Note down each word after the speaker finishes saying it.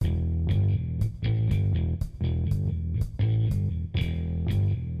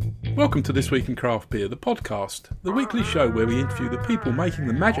Welcome to This Week in Craft Beer, the podcast, the weekly show where we interview the people making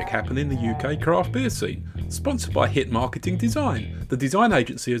the magic happen in the UK craft beer scene. Sponsored by Hit Marketing Design, the design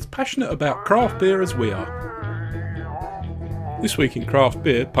agency as passionate about craft beer as we are. This Week in Craft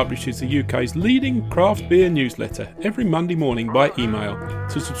Beer publishes the UK's leading craft beer newsletter every Monday morning by email.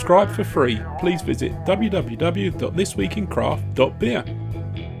 To subscribe for free, please visit www.thisweekincraft.beer.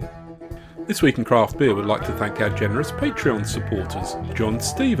 This Week in Craft Beer would like to thank our generous Patreon supporters: John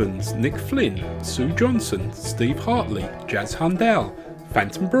Stevens, Nick Flynn, Sue Johnson, Steve Hartley, Jazz Hundell,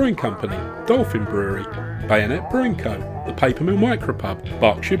 Phantom Brewing Company, Dolphin Brewery, Bayonet Brewing Co., the Paper Mill Micropub,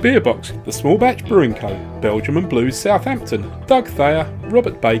 Berkshire Beer Box, the Small Batch Brewing Co., Belgium and Blues Southampton, Doug Thayer,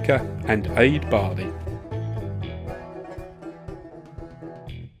 Robert Baker and Aid Bardi.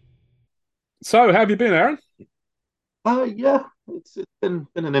 So, how have you been, Aaron? Yeah, it's been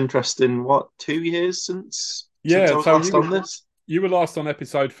an interesting 2 years since I Yeah, was so last on this. you were last on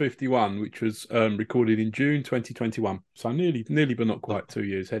episode 51, which was recorded in June 2021. So nearly, but not quite 2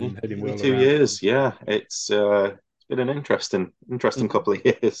 years. Heading Nearly well two around. years, yeah. It's been an interesting couple of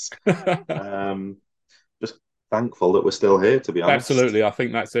years. Um, just thankful that we're still here, to be honest. Absolutely, I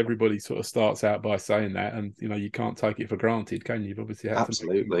think that's everybody sort of starts out by saying that, and you can't take it for granted, can you? You've obviously had to make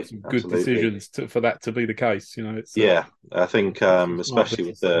Absolutely, some good absolutely. decisions for that to be the case. It's Yeah, I think it's a smart especially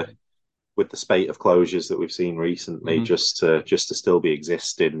business decision. with the spate of closures that we've seen recently, Hmm. just to still be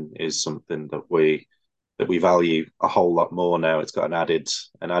existing is something that we value a whole lot more now. It's got an added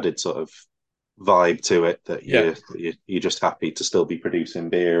sort of vibe to it that Yeah, you're just happy to still be producing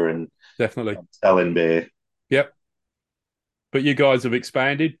beer and definitely. selling beer. Yep. But you guys have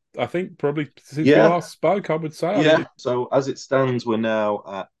expanded, I think, probably since we Yeah, last spoke. I would say. I mean, yeah. So as it stands, we're now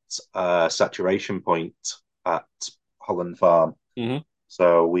at saturation point at Holland Farm. Mhm.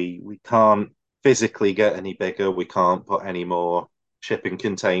 So we can't physically get any bigger. We can't put any more shipping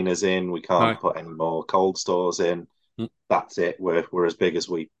containers in. We No. can't put any more cold stores in. Mm. That's it. We're as big as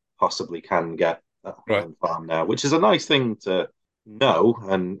we possibly can get at Right. Holland Farm now, which is a nice thing to know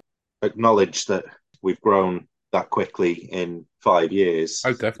and acknowledge that we've grown that quickly in 5 years.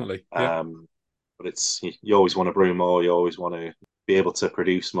 Oh, definitely. Yeah. Um, but it's you always want to brew more. You always want to be able to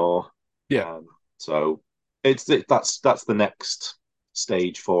produce more. Yeah. So that's the next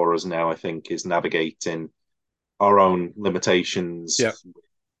stage for us now. I think is navigating our own limitations, Yeah.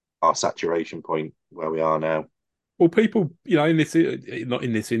 our saturation point where we are now. Well, people, in this, not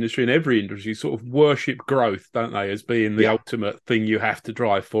in this industry, in every industry, sort of worship growth, don't they, as being the Yeah, ultimate thing you have to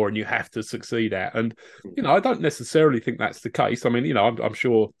drive for and you have to succeed at. And, I don't necessarily think that's the case. I mean, I'm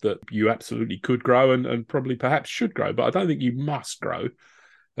sure that you absolutely could grow and probably perhaps should grow, but I don't think you must grow.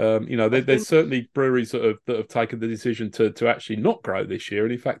 I There's think. certainly breweries that have taken the decision to actually not grow this year,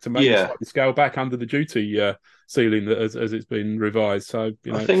 and in fact to maybe Yeah, slightly scale back under the duty ceiling as it's been revised. So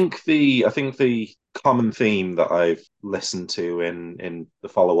I think the common theme that I've listened to in the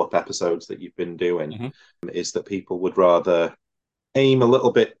follow up episodes that you've been doing Mhm. is that people would rather aim a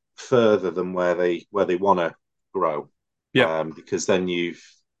little bit further than where they want to grow, Yeah, because then you've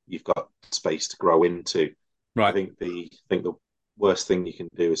got space to grow into. I right, think the worst thing you can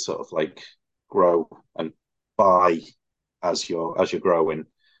do is sort of like grow and buy as you're growing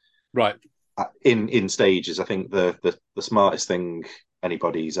right, in stages. I think the smartest thing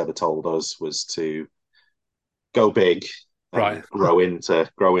anybody's ever told us was to go big right. and grow into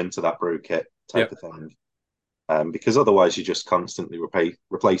that brew kit Yeah. type of thing. Because otherwise you're just constantly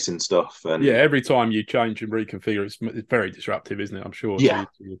replacing stuff Yeah, and every time you change and reconfigure, it's very disruptive, isn't it? I'm sure yeah,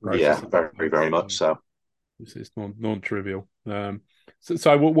 to your yeah, process. very very much so. It's non-trivial.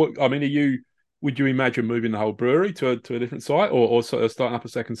 So what? I mean, would you imagine moving the whole brewery to a different site, or sort of starting up a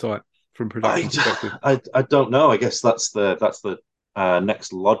second site from production I, perspective? I don't know. I guess that's the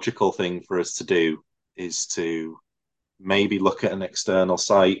next logical thing for us to do is to maybe look at an external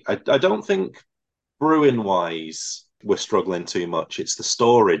site. I don't think brewing wise we're struggling too much. It's the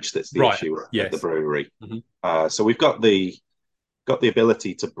storage that's the Right. issue at the Yes. brewery. Hmm. So we've got the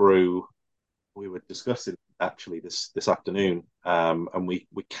ability to brew. We were discussing actually this afternoon, and we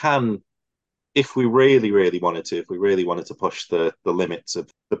can, if we really wanted to, if we really wanted to push the limits of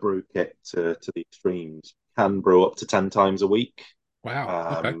the brew kit to the extremes, can brew up to 10 times a week.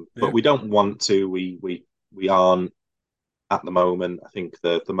 Wow. Okay. But Yeah. we don't want to. We aren't at the moment. I think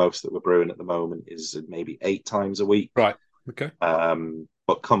the most that we're brewing at the moment is maybe 8 times a week, Right. Okay.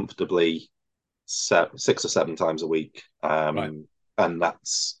 but comfortably 6 or 7 times a week, Right. and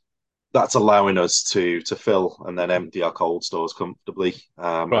that's allowing us to fill and then empty our cold stores comfortably.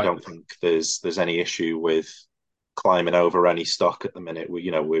 I Right. don't think there's any issue with climbing over any stock at the minute.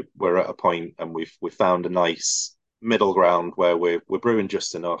 We're at a point and we've found a nice middle ground where we're brewing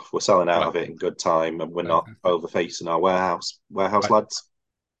just enough, we're selling out Right. of it in good time, and we're not Fantastic. overfacing our warehouse Right. lads.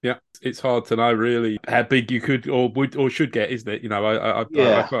 Yeah, it's hard to know really how big you could or would or should get, isn't it? You know,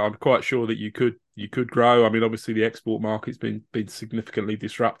 Yeah, I'm quite sure that you could grow. I mean, obviously the export market's been significantly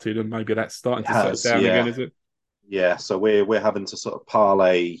disrupted, and maybe that's starting it to settle has. down again, Yeah, is it? yeah. So we're having to sort of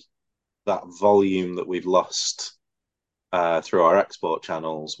parlay that volume that we've lost through our export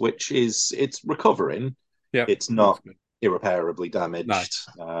channels, which is it's recovering. Yeah, It's that's not good. irreparably No, damaged.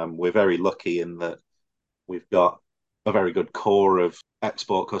 We're very lucky in that we've got a very good core of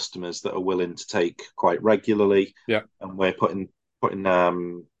export customers that are willing to take quite regularly, yeah, and we're putting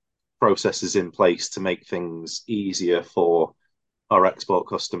processes in place to make things easier for our export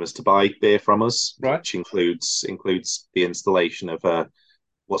customers to buy beer from us, right, which includes the installation of a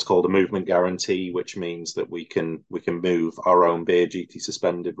what's called a movement guarantee, which means that we can move our own beer duty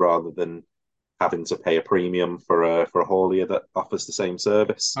suspended rather than having to pay a premium for a haulier that offers the same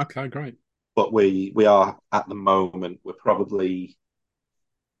service. okay, great, But we are at the moment we're probably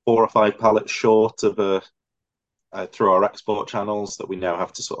 4 or 5 pallets short of a through our export channels that we now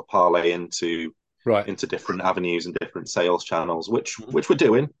have to sort of parlay right, into different avenues and different sales channels, which Mhm. which we're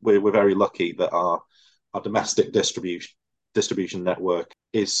doing. We're very lucky that our domestic distribution network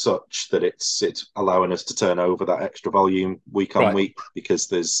is such that it's allowing us to turn over that extra volume week on Right, week because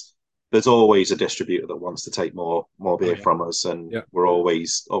there's always a distributor that wants to take more oh beer yeah, from us, and yeah. we're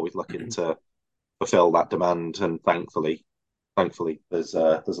always looking to fulfill that demand. And thankfully, there's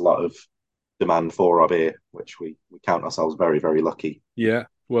a lot of demand for our beer, which we count ourselves very very lucky Yeah,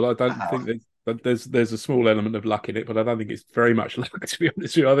 well, I to don't have. think there's a small element of luck in it, but I don't think it's very much luck to be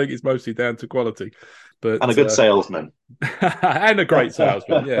honest with you. I think it's mostly down to quality, And a but good salesman. and a great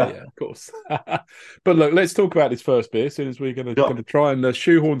salesman. Yeah, yeah, of course. But look, let's talk about this first beer. As soon as we're Sure. gonna try and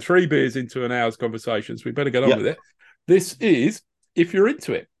shoehorn 3 beers into an hour's conversation, so we better get on with Yep. it. This is, if you're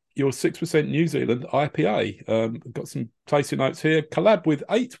into it, your 6% New Zealand IPA. Got some tasting notes here. Collab with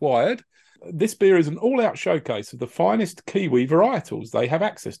 8 Wired. This beer is an all-out showcase of the finest Kiwi varietals they have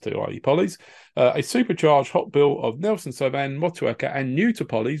access to, i.e. Pollys, a supercharged hop bill of Nelson Sauvin, Motueka, and new to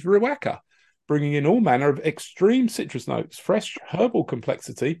Pollys, Ruaka, bringing in all manner of extreme citrus notes, fresh herbal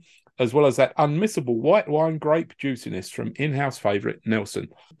complexity, as well as that unmissable white wine grape juiciness from in-house favourite Nelson.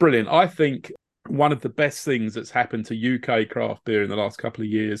 Brilliant. I think one of the best things that's happened to UK craft beer in the last couple of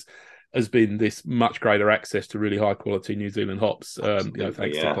years has been this much greater access to really high quality New Zealand hops, Absolutely.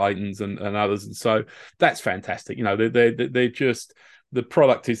 thanks to Yeah. Clayton's and others. And so that's fantastic. They're just, the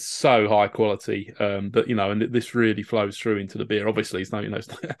product is so high quality that, and this really flows through into the beer. Obviously,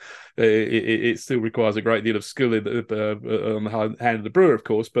 it still requires a great deal of skill on the hand of the brewer, of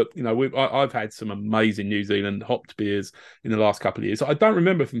course. But I've had some amazing New Zealand hopped beers in the last couple of years. I don't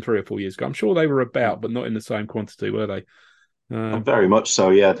remember from 3 or 4 years ago. I'm sure they were about, but not in the same quantity, were they? Very much so.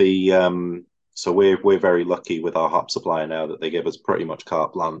 Yeah. So we're very lucky with our hop supplier now that they give us pretty much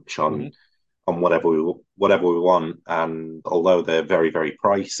carte blanche Mhm. on whatever we want. And although they're very very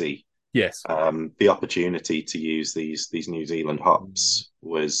pricey, Yes. the opportunity to use these New Zealand hops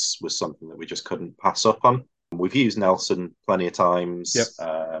was something that we just couldn't pass up on. We've used Nelson plenty of Yep. times.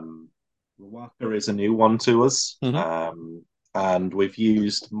 Waka is a new one to us, Hmm. and we've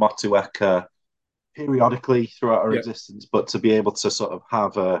used Motueka periodically throughout our Yep. existence, but to be able to sort of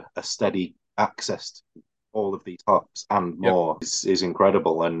have a steady access to all of these hops and Yep. more is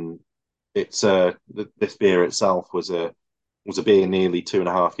incredible. And it's this beer itself was a beer nearly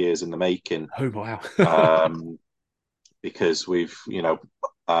 2.5 years in the making, Oh wow. um, because we've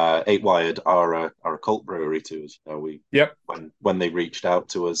 8 Wired are a cult brewery to us. We Yep. when they reached out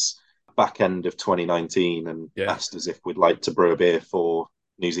to us back end of 2019 and Yeah. asked us if we'd like to brew a beer for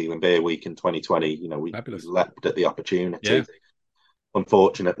New Zealand Beer Week in 2020, we Fabulous. leapt at the Yeah. opportunity.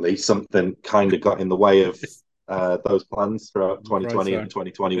 Unfortunately, something kind of got in the way of those plans throughout I'm afraid 2020 so. and Yeah.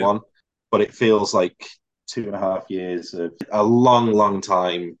 2021. But it feels like 2.5 years of a long, long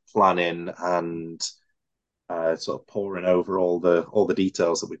time planning and sort of poring over all the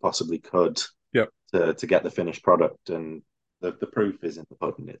details that we possibly could Yep. to get the finished product. And the proof is in the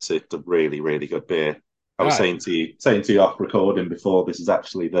pudding. It's a really, really good beer. I was Ah, saying to you off recording before, this is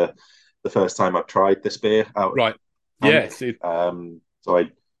actually the first time I've tried this beer out of right. tank. Yes. It, So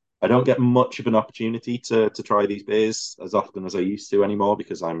I don't get much of an opportunity to try these beers as often as I used to anymore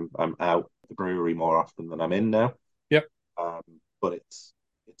because I'm out at the brewery more often than I'm in now. yep. Um, but it's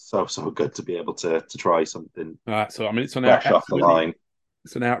so good to be able to try something So I mean, fresh off the line.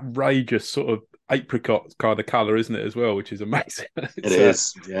 it's an outrageous sort of apricot kind of colour, isn't it, as well, which is amazing. It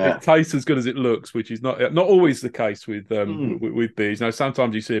It's is, yeah. it tastes as good as it looks, which is not always the case Mm. with beers. You know,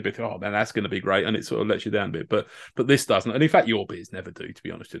 sometimes you see a bit, oh man, that's going to be great, and it sort of lets you down a bit. But this doesn't, and in fact, your beers never do. To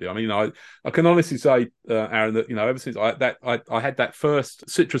be honest with you, I mean, I can honestly say, Aaron, that ever since I had that first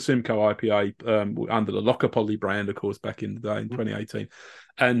Citra Simcoe IPA under the Locker Poly brand, of course, back in the day in 2018.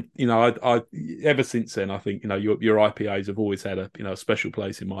 And I ever since then, I think your IPAs have always had a special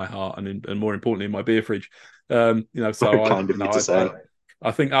place in my heart, and more importantly in my beer fridge. So Very kind of you to say. I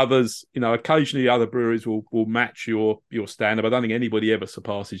think others, occasionally other breweries will match your standard, but I don't think anybody ever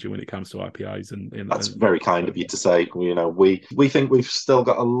surpasses you when it comes to IPAs. That's very kind of you to say. We think we've still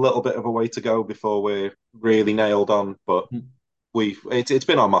got a little bit of a way to go before we're really nailed on, but it's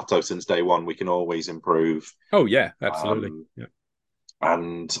been our motto since day one. We can always improve. Oh yeah, absolutely. Yeah.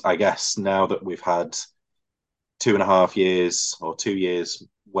 And I guess now that we've had 2.5 years or 2 years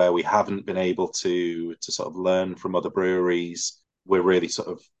where we haven't been able to sort of learn from other breweries, we're really sort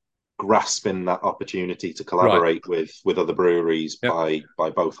of grasping that opportunity to collaborate with other breweries by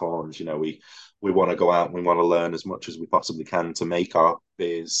both horns. We want to go out and we want to learn as much as we possibly can to make our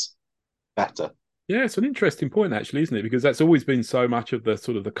beers better. Yeah, it's an interesting point, actually, isn't it? Because that's always been so much of the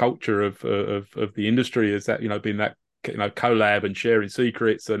sort of the culture of the industry, is that being that collab and sharing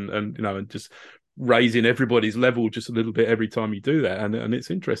secrets and just raising everybody's level just a little bit every time you do that, and it's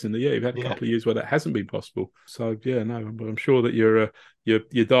interesting that you've had a couple of years where that hasn't been possible. So yeah, no, I'm sure that your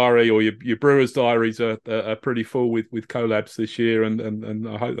diary or your brewers' diaries are pretty full with collabs this year, and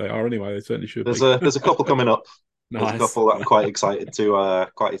I hope they are anyway. They certainly should be. There's a couple coming up. Nice. There's a couple that I'm quite excited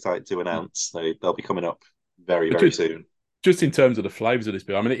to announce. They'll be coming up very soon. Just in terms of the flavors of this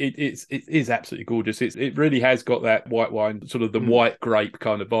beer, I mean, it is absolutely gorgeous. It really has got that white wine, sort of the white grape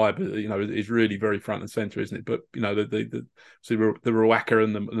kind of vibe. Is really very front and center, isn't it? But the Ruaka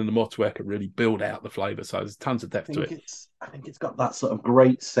and the Motueka really build out the flavor. So there's tons of depth to it. I think it's got that sort of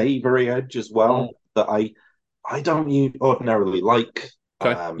great savory edge as well that I don't ordinarily like.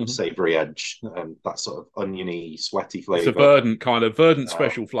 Savory edge and that sort of oniony, sweaty flavor. It's a verdant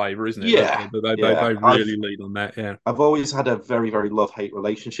special flavor, isn't it? Yeah, they really lead on that. Yeah, I've always had a very love-hate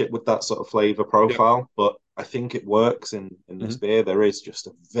relationship with that sort of flavor profile, but I think it works in this beer. There is just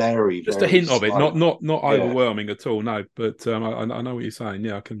a very a hint of it, not overwhelming at all. No, but I know what you're saying.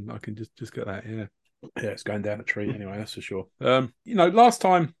 Yeah, I can just get that. Yeah, it's going down a treat anyway. That's for sure. Last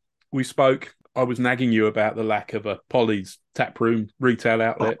time we spoke, I was nagging you about the lack of a Pollys taproom retail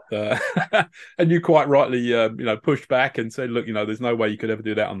outlet, and you quite rightly, pushed back and said, "Look, there's no way you could ever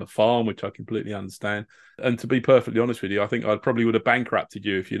do that on the farm," which I completely understand. And to be perfectly honest with you, I think I probably would have bankrupted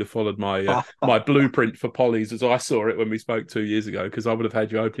you if you'd have followed my my blueprint for Pollys as I saw it when we spoke 2 years ago, because I would have had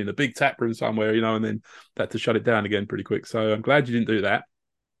you opening a big taproom somewhere, and then had to shut it down again pretty quick. So I'm glad you didn't do that,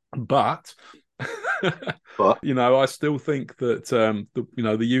 but. I still think that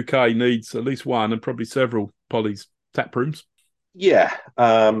the UK needs at least one and probably several Pollys tap rooms. Yeah,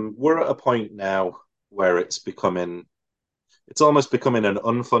 we're at a point now where it's almost becoming an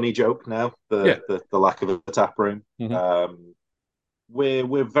unfunny joke now. The lack of a tap room.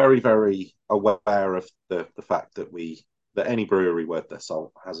 We're very aware of the fact that any brewery worth their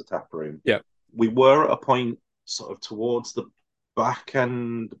salt has a tap room. Yeah, we were at a point sort of towards the back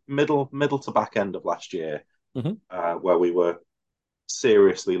end, middle to back end of last year, where we were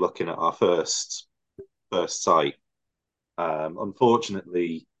seriously looking at our first site.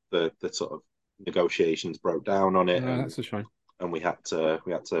 Unfortunately, the sort of negotiations broke down on it. That's a shame. And we had to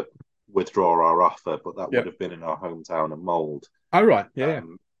withdraw our offer, but that would have been in our hometown of Mold. Oh right, yeah.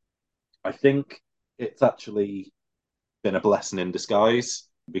 I think it's actually been a blessing in disguise,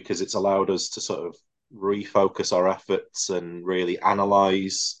 because it's allowed us to sort of refocus our efforts and really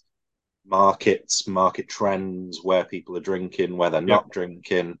analyze market trends, where people are drinking, where they're not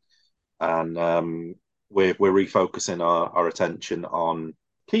drinking, and we're refocusing our attention on,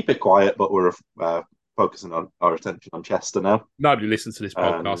 keep it quiet, but we're focusing on our attention on Chester now. Nobody listens to this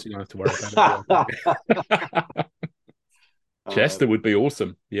podcast, you don't have to worry about it. Chester would be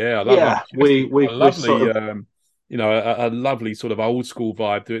awesome. Yeah, we've lovely. sort of, a lovely sort of old school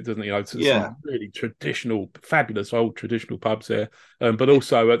vibe to it, doesn't it? Some really traditional, fabulous old traditional pubs there, but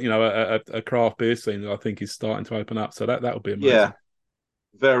also a craft beer scene that I think is starting to open up. So that would be amazing. Yeah,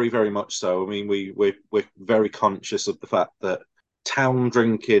 very much so. I mean, we're very conscious of the fact that town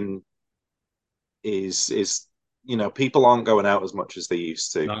drinking is people aren't going out as much as they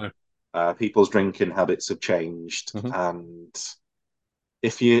used to. No. People's drinking habits have changed, and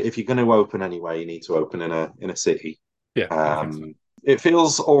if you're going to open anyway, you need to open in a city. Yeah, so. It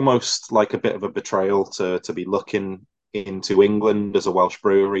feels almost like a bit of a betrayal to be looking into England as a Welsh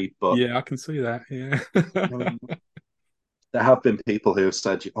brewery, but Yeah, I can see that. Yeah. I mean, there have been people who have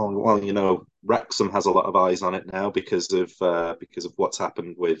said, "Oh, well, Wrexham has a lot of eyes on it now because of what's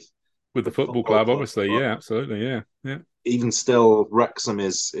happened With the with the football football club, club." obviously. But Yeah, absolutely. Yeah. Yeah. even still, Wrexham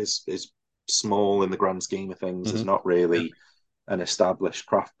is small in the grand scheme of things. There's Hmm. not Yeah. really an established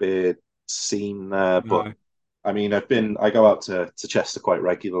craft beer scene there. But No. I mean, I go out to Chester quite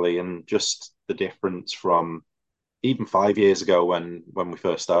regularly, and just the difference from even 5 years ago when we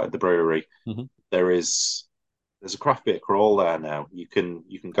first started the brewery, Hmm. there is there's a craft beer crawl there now. You can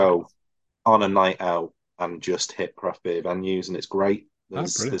go Nice. on a night out and just hit craft beer venues, and it's great. Oh,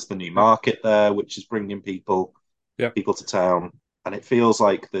 There's brilliant. the new Yeah. market there, which is bringing Yeah. people to town, and it feels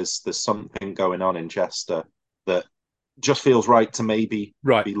like there's something going on in Chester that just feels right to maybe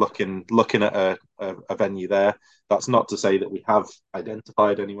Right. be looking at a venue there. That's not to say that we have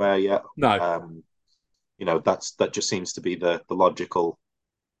identified anywhere yet. No. That just seems to be the logical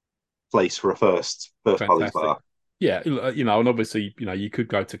place for a first Pollys Fantastic. bar. Yeah, and obviously, you could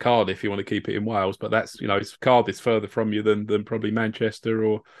go to Cardiff if you want to keep it in Wales, but that's, it's Cardiff's further from you than probably Manchester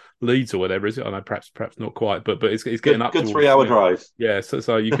or Leeds or whatever, is it? I know perhaps not quite, but it's getting Good up good three towards, hour drive. yeah.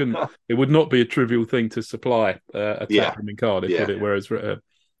 So you can, it would not be a trivial thing to supply a tap Yeah, room in Cardiff, would yeah, it?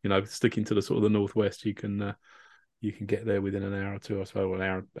 Whereas, sticking to the sort of the northwest, you can get there within an hour or two, I suppose, or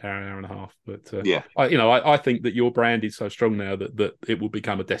hour and a half. But yeah, I think that your brand is so strong now that it will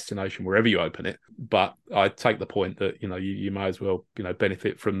become a destination wherever you open it. But I take the point that you may as well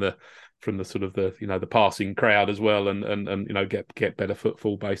benefit from the sort of the passing crowd as well, and get better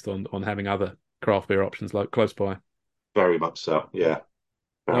footfall based on having other craft beer options like close by. very much so. Yeah,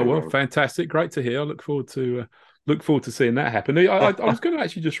 Oh very, well, very much. fantastic, great to hear. I look forward to seeing that happen. I was going to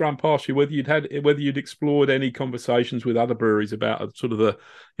actually just run past you whether you'd explored any conversations with other breweries about a sort of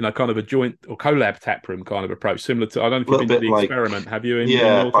kind of a joint or collab taproom kind of approach, similar to, I don't know A if you've little been to bit the like, Experiment, have you, in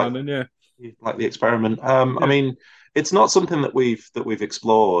yeah, North London? Yeah, like the experiment. I yeah. mean, it's not something that we've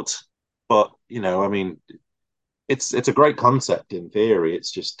explored, but I mean, it's a great concept in theory.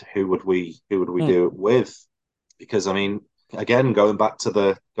 It's just who would we Mm, do it with? Because I mean, again, going back to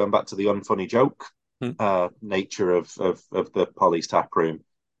the unfunny joke mm. nature of the Pollys tap room.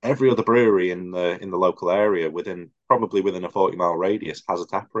 Every other brewery in the local area probably within a 40-mile radius has a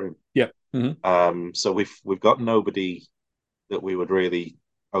tap room. Yeah. Hmm. So we've got nobody that we would really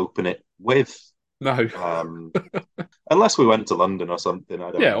open it with, No. um, unless we went to London or something.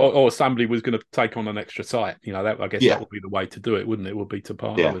 I don't Yeah, know. or somebody was going to take on an extra site. I guess that Yeah, would be the way to do it, wouldn't it? Would be to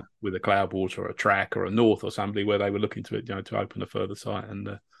partner yeah, with a Cloudwater or a Track or a North or somebody where they were looking to open a further site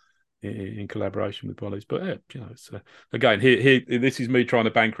and in collaboration with Pollys. But yeah, it's again here. This is me trying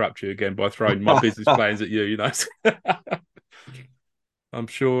to bankrupt you again by throwing my business plans at you. I'm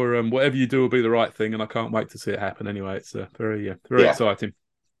sure whatever you do will be the right thing, and I can't wait to see it happen. Anyway, it's very yeah. exciting.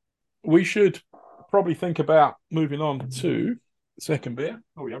 We should probably think about moving on to the second beer.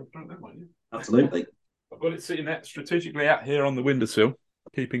 Oh, we haven't drunk that one yet. Absolutely. I've got it sitting out strategically out here on the windowsill,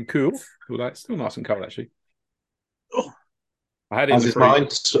 keeping cool. Although it's still nice and cold, actually. Oh, I had it in as the is freezer.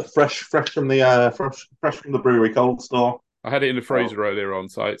 mine, fresh from the brewery cold store. I had it in the So freezer earlier on,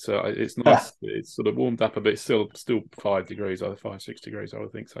 so it's nice. It's sort of warmed up a bit. Still 5 degrees, either 5 6 degrees. I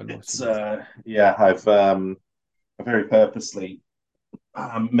would think so. Nice it's and nice. yeah, I very purposely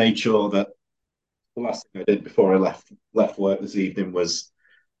made sure that the last thing I did before I left work this evening was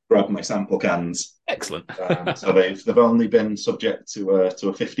grab my sample cans. Excellent. So they've only been subject to a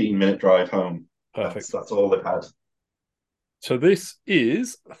 15-minute drive home. That's Perfect. that's all they've had. So this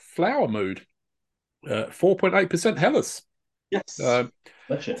is Flower Mood, 4.8% Helles. Yes, Uh,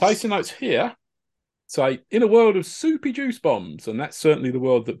 delicious. Tasting notes here say, in a world of soupy juice bombs, and that's certainly the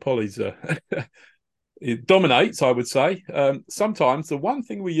world that Polly's it dominates, I would say. Sometimes the one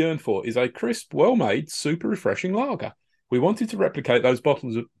thing we yearn for is a crisp, well-made, super refreshing lager. We wanted to replicate those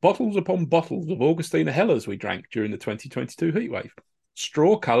bottles upon bottles of Augustina Hellers we drank during the 2022 heatwave.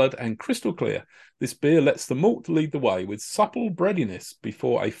 Straw-coloured and crystal clear, this beer lets the malt lead the way with supple breadiness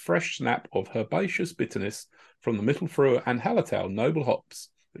before a fresh snap of herbaceous bitterness from the Mittelfrühe and Hallertau noble hops,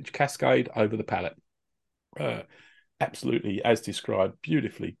 which cascade over the palate. Absolutely, as described,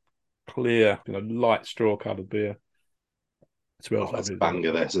 beautifully clear, light straw-coloured beer. It smells Oh, that's lovely a as well.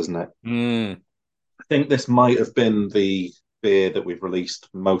 banger, this, isn't it? Mm. I think this might have been the beer that we've released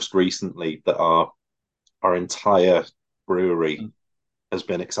most recently that our entire brewery has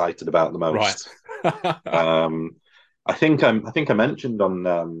been excited about the Right. most. Um, I think I mentioned on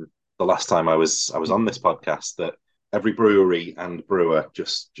the last time I was on this podcast that every brewery and brewer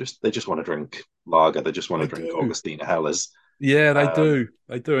just want to drink lager. They just want to They drink do. Augustina Helles. Yeah, they Um, do.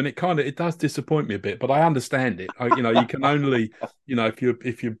 They do, and it does disappoint me a bit, but I understand it. You can only,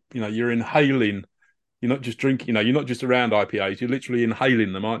 you're inhaling. You're not just drinking. You're not just around IPAs. You're literally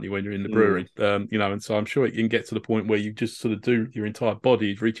inhaling them, aren't you, when you're in the mm, brewery? And so I'm sure it can get to the point where you just sort of do your entire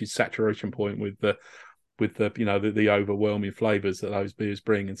body reaches saturation point with the overwhelming flavors that those beers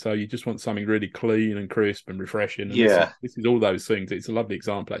bring, and so you just want something really clean and crisp and refreshing. And this is yeah, this is all those things. It's a lovely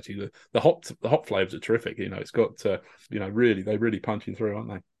example, actually. The hop flavors are terrific. It's got really they're really punching through, aren't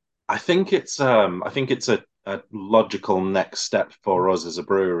they? I think it's a logical next step for us as a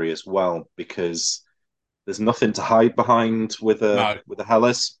brewery as well, because there's nothing to hide behind with a No. with a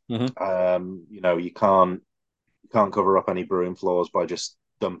Helles. Mm-hmm. You can't cover up any brewing flaws by just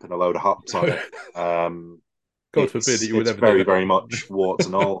dumping a load of hops on it. Um, God forbid that it's you would it's ever do very that. very much warts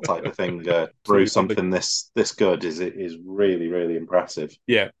and all type of thing. Brew Absolutely lovely. something this good is really really impressive.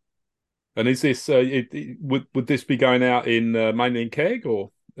 Yeah. And is this would this be going out in mainly in keg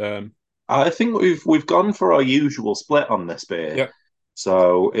or I think we've gone for our usual split on this beer. yeah.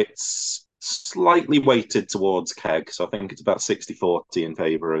 So it's slightly weighted towards keg. So I think it's about 60-40 in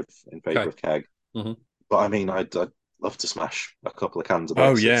favor Okay. of keg. Hmm. But I mean, I'd love to smash a couple of cans of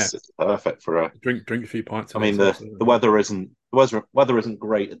Oh this. yeah. It's perfect for a. Drink a few pints I of mean, this, the absolutely. weather isn't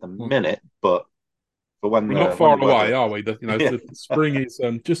great at the Yeah. minute, but for when We're not the far away, weather, are we? yeah, The spring is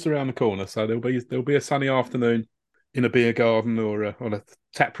just around the corner, so there'll be a sunny afternoon in a beer garden or on a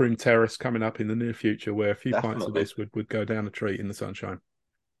tap room terrace coming up in the near future, where a few pints of definitely. this would go down a treat in the sunshine.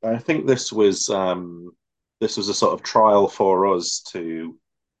 I think this was a sort of trial for us to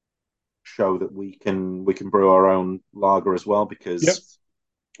show that we can brew our own lager as well, Yep. because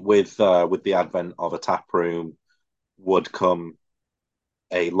with the advent of a tap room would come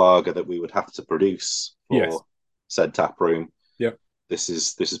a lager that we would have to produce Yes. for said tap room. Yep. This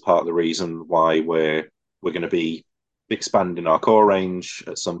is part of the reason why we're going to be expanding our core range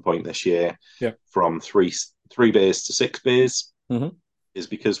at some point this year Yep. from three beers to six beers, Hmm. is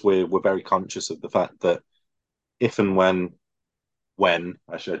because we're very conscious of the fact that if and when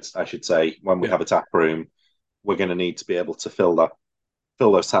I should say when we Yeah. have a tap room, we're going to need to be able to fill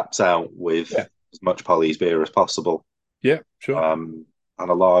those taps out with Yeah. as much Pollys beer as possible. Yeah. Sure. And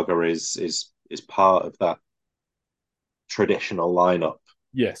a lager is part of that traditional lineup,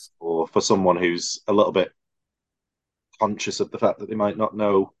 Yes. or for someone who's a little bit conscious of the fact that they might not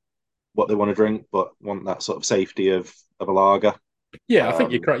know what they want to drink, but want that sort of safety of a lager. Yeah, I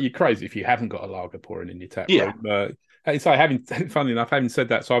think Um, you're crazy if you haven't got a lager pouring in your tap room. yeah, So having funny enough, having said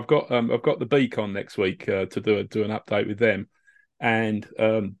that, so I've got the Beak on next week to do an update with them, and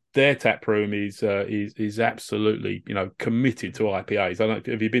their tap room is absolutely committed to IPAs. I don't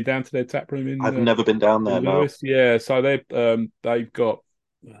have you been down to their tap room I've never been down there. in No, Lewis? Yeah, so they've got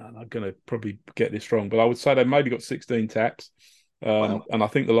I'm going to probably get this wrong, but I would say they've maybe got 16 taps. wow. And I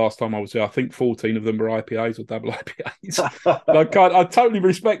think the last time I was there, I think 14 of them were IPAs or double IPAs. I totally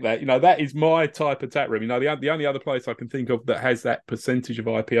respect that. That is my type of tap room. The only other place I can think of that has that percentage of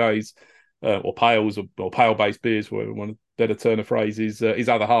IPAs or pales or pale based beers, whatever one better turn of phrase, is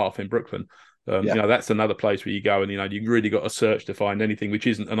Other Half in Brooklyn. Yeah. That's another place where you go and you've really got to search to find anything which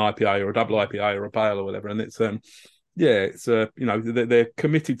isn't an IPA or a double IPA or a pale or whatever. And it's they're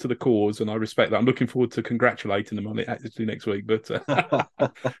committed to the cause, and I respect that. I'm looking forward to congratulating them on it actually next week.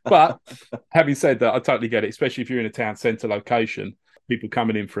 But having said that, I totally get it, especially if you're in a town centre location, people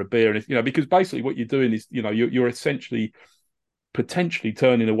coming in for a beer, and because basically what you're doing is you're essentially potentially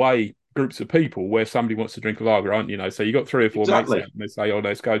turning away groups of people where somebody wants to drink a lager, aren't you? So you got three or four mates out Exactly. and they say, "Oh,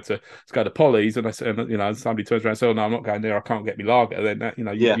 let's go to Pollys," and I say, somebody turns around and says, "Oh no, I'm not going there. I can't get me lager." Then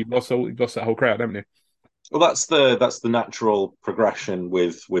Yeah. you've lost that whole crowd, haven't you? Well, that's the natural progression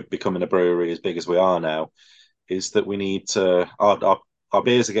with becoming a brewery as big as we are now. Is that we need to our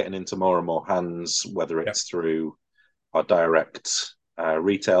beers are getting into more and more hands, whether Yeah. it's through our direct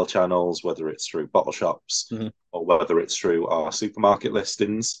retail channels, whether it's through bottle shops, Mm-hmm. or whether it's through our supermarket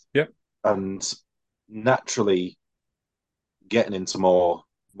listings. Yeah. And naturally, getting into more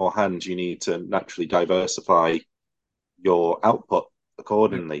hands, you need to naturally diversify your output Yeah.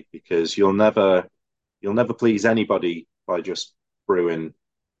 accordingly, because you'll never please anybody by just brewing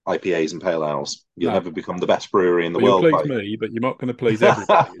IPAs and pale ales. You'll No. never become the best brewery in the Well, you'll world please by. me, but you're not going to please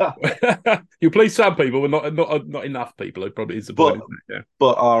everybody. You'll please some people, but not enough people. It probably is the point, but isn't it?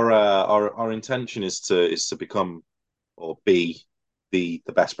 but our intention is to become or be the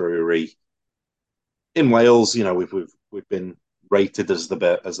best brewery in Wales. We've been rated as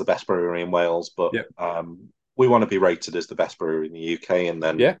the best brewery in Wales, but Yeah. we want to be rated as the best brewery in the UK, and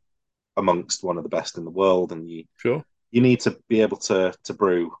then Yeah. amongst one of the best in the world. And Sure. you need to be able to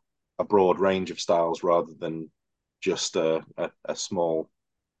brew a broad range of styles rather than just a small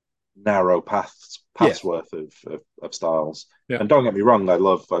narrow path's Yes. worth of styles. Yeah. And don't get me wrong, I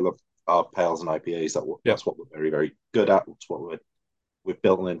love our pales and IPAs. Yeah. That's what we're very very good at. It's what we've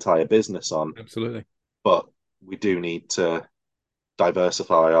built an entire business on. Absolutely. But we do need to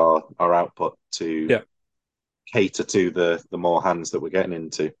diversify our output to Yeah. cater to the more hands that we're getting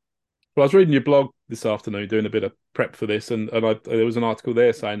into. Well, I was reading your blog this afternoon, doing a bit of prep for this, and there was an article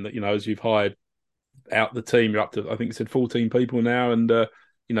there saying that as you've hired out the team, you're up to, I think it said 14 people now, and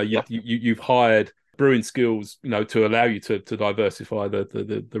Yeah, you've hired brewing skills, to allow you to diversify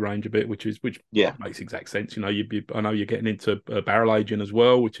the range a bit, which yeah, makes exact sense. I know you're getting into barrel aging as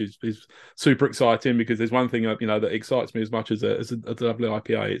well, which is super exciting, because there's one thing that excites me as much as a lovely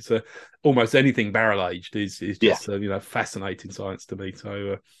IPA. It's almost anything barrel aged is yeah. just fascinating science to me.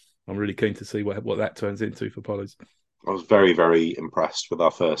 So I'm really keen to see what that turns into for Pollys. I was very very impressed with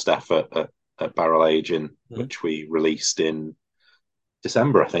our first effort at barrel aging, which we released in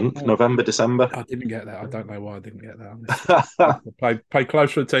December, I think, Oh, November, December. I didn't get that. I don't know why I didn't get that. Pay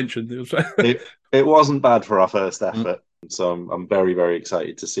closer attention. it wasn't bad for our first Mm. effort, so I'm very very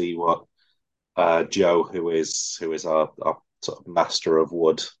excited to see what Joe, who is our sort of master of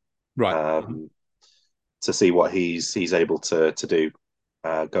wood, Right. um, to see what he's able to do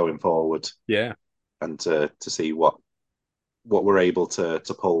going forward, Yeah. and to see what we're able to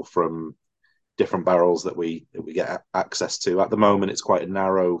pull from different barrels that we get access to. At the moment, it's quite a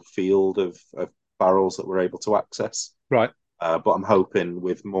narrow field of barrels that we're able to access. Right. But I'm hoping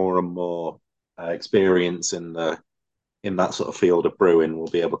with more and more experience in that sort of field of brewing, we'll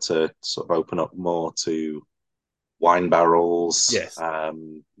be able to sort of open up more to wine barrels, Yes.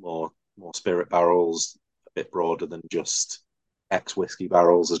 more spirit barrels, a bit broader than just ex whiskey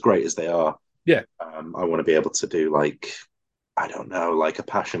barrels. As great as they are, Yeah. I want to be able to do like, I don't know, like a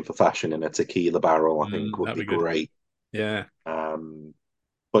passion for fashion in a tequila barrel. I think would That'd be be good. great. Yeah. Um,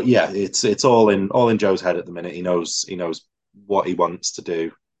 but yeah, it's all in Joe's head at the minute. He knows what he wants to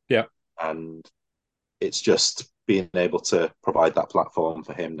do, Yeah. and it's just being able to provide that platform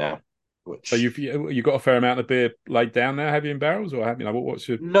for him now. So Which you've got a fair amount of beer laid down now, have you, in barrels, or have what's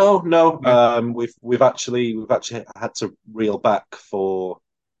your no, no? we've actually had to reel back for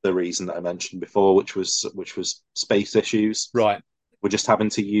the reason that I mentioned before, which was space issues. Right. We're just having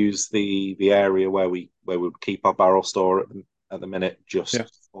to use the area where we would keep our barrel store at the minute, Yeah.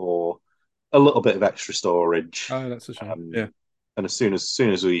 just for a little bit of extra storage. Oh, that's a shame. Um, Yeah. and as soon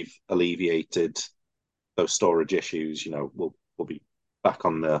as we've alleviated those storage issues, we'll be back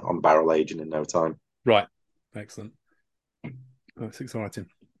on the barrel aging in no time. Right. Excellent. That's exciting.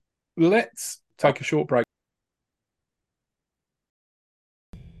 Let's Yeah. take a short break.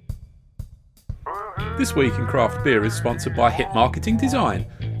 This week in Craft Beer is sponsored by Hit Marketing Design,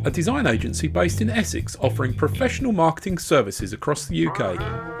 a design agency based in Essex offering professional marketing services across the UK.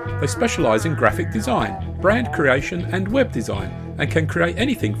 They specialise in graphic design, brand creation and web design, and can create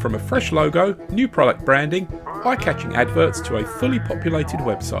anything from a fresh logo, new product branding, eye-catching adverts to a fully populated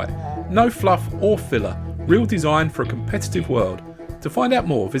website. No fluff or filler, real design for a competitive world. To find out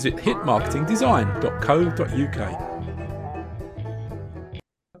more, visit hitmarketingdesign.co.uk.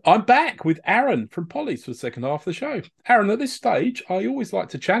 I'm back with Aaron from Pollys for the second half of the show. Aaron, at this stage, I always like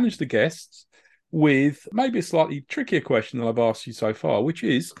to challenge the guests with maybe a slightly trickier question than I've asked you so far, which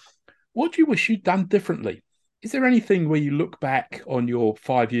is, what do you wish you'd done differently? Is there anything where you look back on your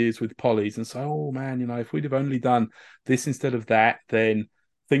 5 years with Pollys and say, oh man, if we'd have only done this instead of that, then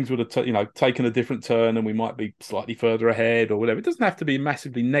things would have taken a different turn and we might be slightly further ahead or whatever. It doesn't have to be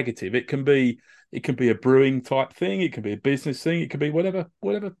massively negative. It can be a brewing type thing. It can be a business thing. It can be whatever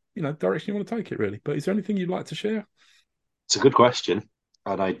direction you want to take it, really. But is there anything you'd like to share? It's a good question,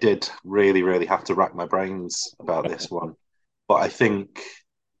 and I did really, really have to rack my brains about this one. But I think,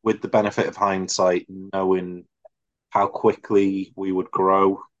 with the benefit of hindsight, knowing how quickly we would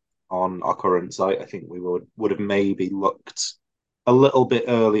grow on our current site, I think we would have maybe looked a little bit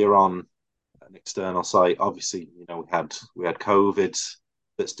earlier on an external site. Obviously, we had COVID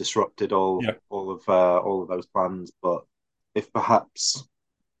that's disrupted Yeah. all of those plans. But if perhaps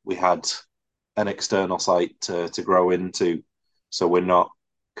we had an external site to grow into, so we're not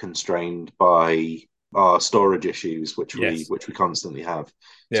constrained by our storage issues, which we Yes. which we constantly have.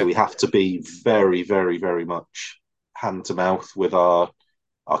 So Yeah. we have to be very, very, very much hand to mouth with our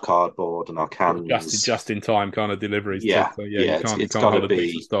cardboard and our Sort of cans. just in time kind of deliveries to Yeah, so yeah, yeah, you it's can't got to hold a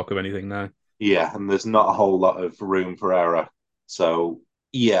piece of be. stock of anything now. Yeah, and there's not a whole lot of room for error. So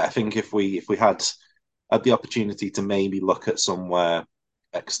yeah, I think if we had the opportunity to maybe look at somewhere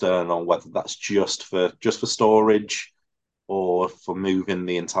external, whether that's just for storage or for moving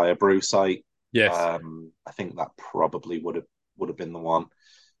the entire brew site, Yes. I think that probably would have been the one.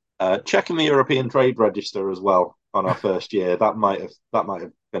 Checking the European Trade Register as well on our first year. That might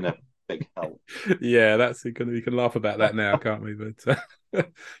have been a big help. Yeah, that's going to. We can laugh about that now, can't we? But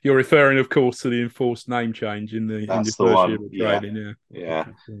you're referring, of course, to the enforced name change in your That's the first year one. of Yeah, trading. Yeah. yeah.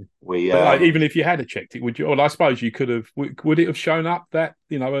 Okay. We But like, even if you had checked it, would you? Well, I suppose you could have. Would it have shown up that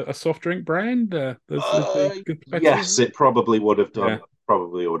a soft drink brand as being competitive? yes, it probably would have Yeah. done.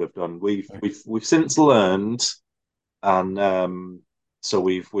 Probably would have done. We've Okay. we've we've since learned, and so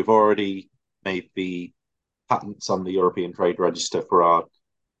we've already made the patents on the European Trade Register for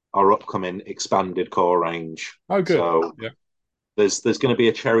our upcoming expanded core range. Oh, good. So Yeah. there's going to be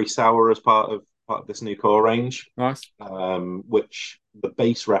a cherry sour as part of this new core range, Nice. which the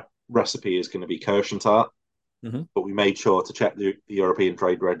base recipe is going to be Kirschentart, Hmm. but we made sure to check the European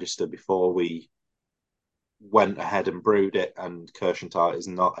Trade Register before we went ahead and brewed it. And Kirschentart is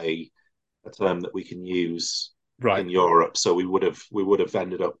not a term that we can use Right. in Europe, so we would have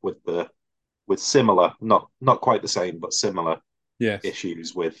ended up with similar, not quite the same, but similar Yes.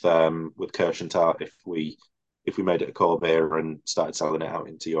 issues with Kirschentart if we made it a core beer and started selling it out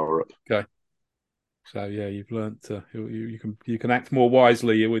into Europe. Okay. So yeah, you've learnt you can act more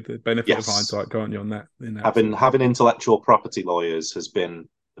wisely with the benefit of Yes, hindsight, can't you? On that in that having sort having intellectual property lawyers has been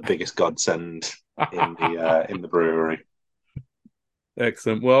the biggest godsend of. in the brewery.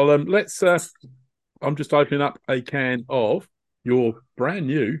 Excellent. Well, let's. I'm just opening up a can of your brand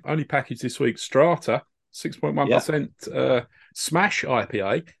new, only packaged this week, Strata, Yeah, 6.1% Smash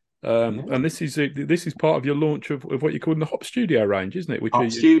IPA. yeah. And this is part of your launch of what you call the Hop Studio range, isn't it? Which are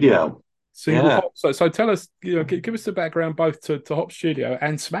Hop your Studio. single Yeah. hop. So tell us, give us the background both to Hop Studio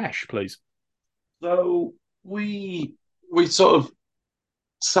and Smash, please. So we sort of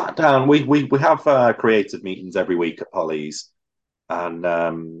sat down. We have creative meetings every week at Pollys,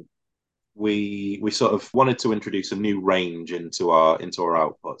 and we sort of wanted to introduce a new range into our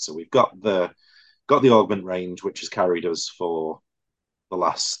output. So we've got the augment range, which has carried us for the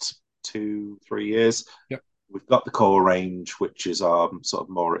last 2-3 years. Yep. We've got the core range, which is our sort of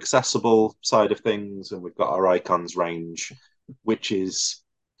more accessible side of things, and we've got our icons range, which is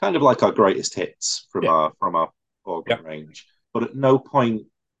kind of like our greatest hits from Yeah. our augment Yep. range. But at no point,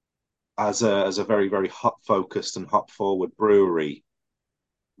 as a very very hop focused and hop forward brewery,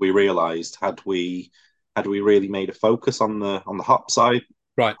 we realised had we really made a focus on the hop side,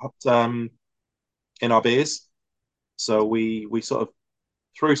 Right. in our beers. So we sort of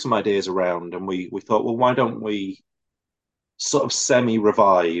threw some ideas around, and we thought, well, why don't we sort of semi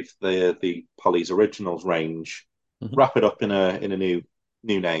revive the Pollys Originals range, Mhm. wrap it up in a new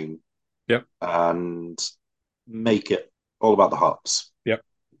name, Yep. and make it all about the hops. Yep.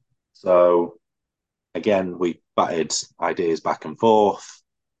 So again, we batted ideas back and forth.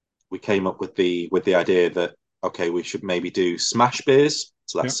 We came up with the idea that, okay, we should maybe do smash beers,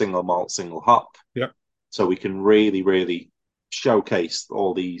 so that's Yep. single malt, single hop, Yep. so we can really really showcase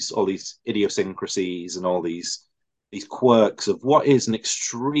all these idiosyncrasies and all these quirks of what is an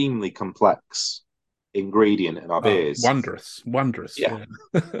extremely complex ingredient in our Oh, beers. wondrous, wondrous. Yeah.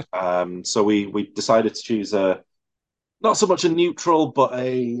 Yeah. So we decided to choose a not so much a neutral, but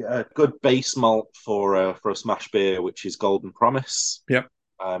a good base malt for a smash beer, which is Golden Promise. Yep.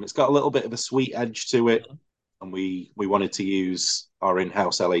 It's got a little bit of a sweet edge to it, and we wanted to use our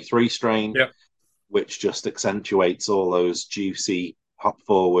in-house LA3 strain, Yep. which just accentuates all those juicy hop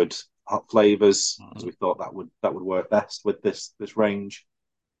forward hop flavors, because we thought that would work best with this range.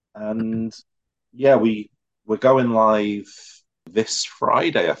 And yeah, we're going live this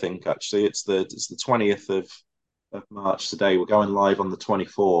Friday, I think. Actually, it's the 20th of March today. We're going live on the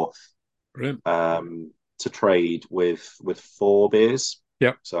 24th, Brilliant. to trade with four beers.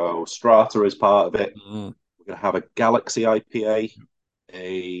 Yep. So Strata is part of it. Mm. We're going to have a Galaxy IPA,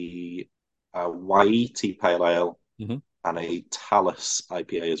 a Waiti Pale Ale, Mm-hmm. and a Talus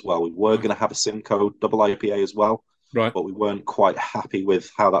IPA as well. We were going to have a Simcoe double IPA as well, Right. but we weren't quite happy with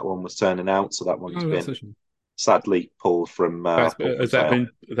how that one was turning out, so that one's Oh, that's been a shame. sadly pulled from sale. Has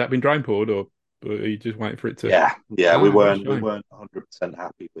that been drain poured, or are you just waiting for it to? Yeah, we Ah, what a weren't we shame. weren't 100%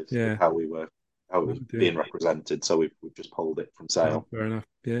 happy with Yeah. how it Oh was dear. being represented, so we've just pulled it from Oh, sale. fair enough.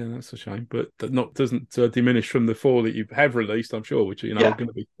 Yeah, that's a shame, but that not doesn't diminish from the four that you have released. I'm sure, which are Yeah, going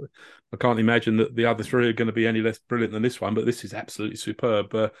to be. I can't imagine that the other three are going to be any less brilliant than this one, but this is absolutely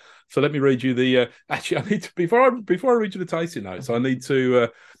superb. So let me read you the. Actually, I need to before I read you the tasting notes. I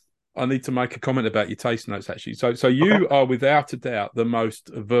need to make a comment about your taste notes, actually. So okay. you are without a doubt the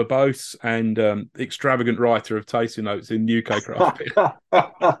most verbose and extravagant writer of tasting notes in UK craft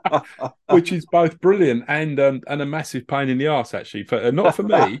beer, which is both brilliant and a massive pain in the arse, actually. For not for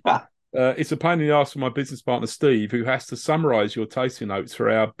me, It's a pain in the ass for my business partner, Steve, who has to summarise your tasting notes for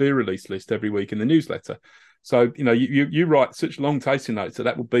our beer release list every week in the newsletter. So, you write such long tasting notes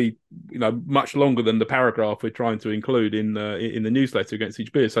that will be, much longer than the paragraph we're trying to include in the newsletter against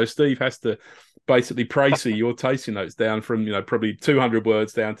each beer. So Steve has to basically précis your tasting notes down from, probably 200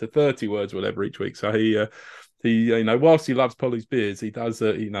 words down to 30 words, whatever, each week. So he, whilst he loves Pollys beers, he does,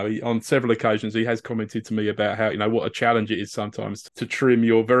 on several occasions, he has commented to me about how, what a challenge it is sometimes to trim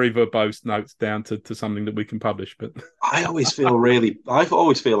your very verbose notes down to something that we can publish. But I always feel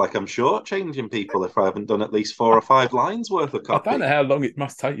like I'm shortchanging people if I haven't done at least 4 or 5 lines worth of I don't know copy. how long it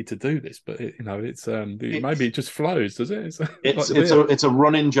must take you to do this, but it's maybe it It's just flows, does it? It's it's like the it's beer. a it's a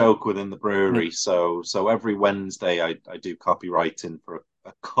running joke within the Mm, brewery. So every Wednesday I do copywriting for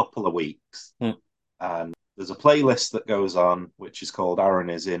a couple of weeks, mm. and there's a playlist that goes on which is called Aaron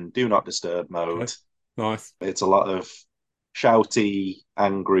is in Do Not Disturb Okay, mode. nice. It's a lot of shouty,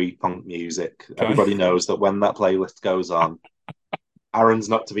 angry punk music. Okay, Everybody knows that when that playlist goes on, Aaron's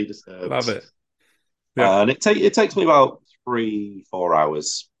not to be love disturbed. it. Yeah. And it takes me about 3 4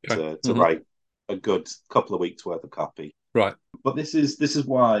 hours Okay. to write a good couple of weeks worth of copy. Right. But this is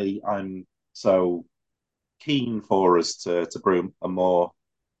why I'm so keen for us to brew a more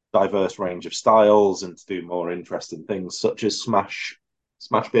diverse range of styles and to do more interesting things such as smash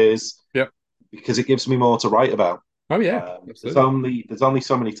beers, Yep. because it gives me more to write about. Oh yeah, There's absolutely. only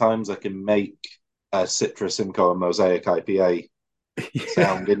so many times I can make a Citrus Simcoe and Mosaic IPA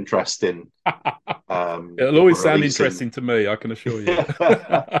sound interesting It'll if always we're sound releasing. interesting to me, I can assure you.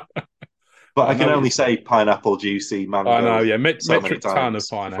 But I I can know what you're only saying. say pineapple juicy I know, mango yeah, so many metric ton of times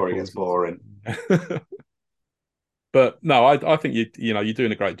before it gets pineapples. boring. But no, I think you're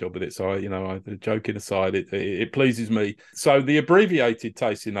doing a great job with it. So joking aside, it pleases me. So the abbreviated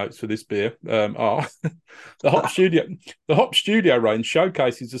tasting notes for this beer are the Hop Studio. The Hop Studio range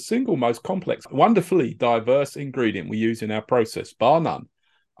showcases the single most complex, wonderfully diverse ingredient we use in our process, bar none.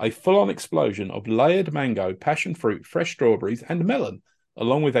 A full-on explosion of layered mango, passion fruit, fresh strawberries, and melon,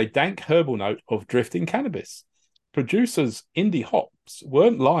 along with a dank herbal note of drifting cannabis. Producers Indie Hops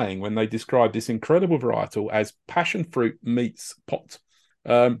weren't lying when they described this incredible varietal as passion fruit meets pot.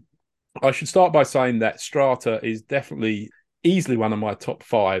 Um, I should start by saying that Strata is definitely easily one of my top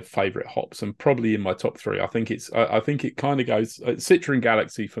 5 favorite hops, and probably in my top 3. I think it kind of goes. Citra and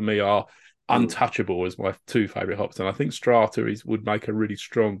Galaxy for me are Mm. untouchable as my 2 favorite hops, and I think Strata would make a really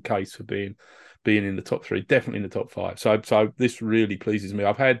strong case for being in the top 3, definitely in the top 5. So this really pleases me.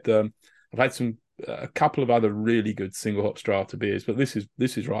 I've had some a couple of other really good single hop strata beers, but this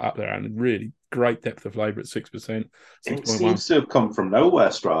is right up there and really great depth of flavour at 6%, It 6.1. seems to have come from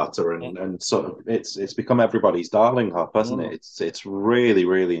nowhere, Strata, and sort of it's become everybody's darling hop, hasn't it? It's really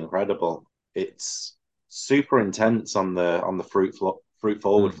really incredible. It's super intense on the fruit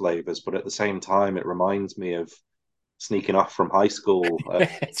forward Mm. flavors, but at the same time, it reminds me of sneaking off from high school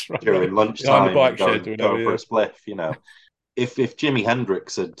That's right. during Behind the lunchtime and bike shed going or whatever. going for a Yeah. spliff. If Jimi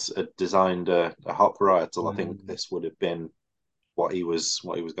Hendrix had designed a hop varietal, I think Mm. this would have been what he was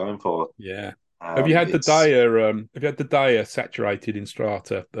going for. Yeah. It's Have you had the Daya saturated in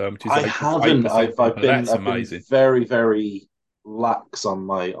strata, which is I eight haven't. percent I've I've copper? been That's I've been amazing. very very lax on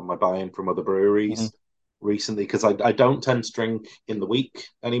my buy-in from other Mhm. breweries recently because I don't tend to drink in the week Right.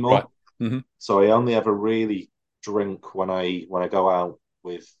 anymore. Hmm. So I only ever really drink when I go out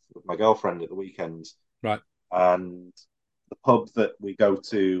with my girlfriend at the weekend. Right. And the pub that we go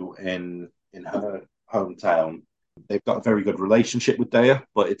to in her hometown, they've got a very good relationship with Daya,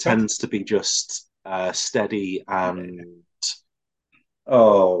 but it Okay. tends to be just steady Yeah. and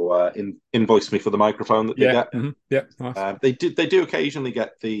invoice me for the microphone that they Yeah. get. Yeah. Nice. They do occasionally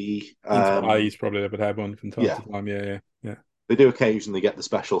get the Interplays probably would have one from time yeah to time. Yeah. Yeah. Yeah. they do occasionally get the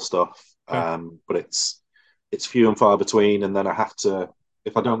special stuff, Okay. but it's few and far between. And then I have to,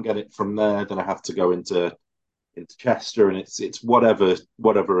 if I don't get it from there, then I have to go into Chester, and it's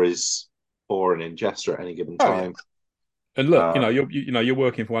whatever is pouring in Chester at any given Oh yeah. time. And look, Um, you're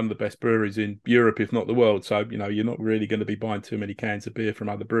working for one of the best breweries in Europe, if not the world. So you're not really going to be buying too many cans of beer from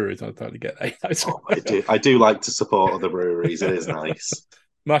other breweries. I totally get that. oh, I do like to support other breweries. It is nice.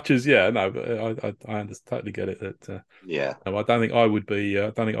 Much as yeah, no, but I understand, totally get it. That Yeah. no, I don't think I would be. I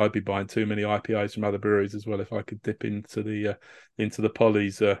don't think I'd be buying too many IPAs from other breweries as well if I could dip into the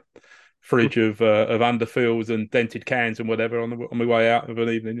Pollys fridge of underfills and dented cans and whatever on my way out of an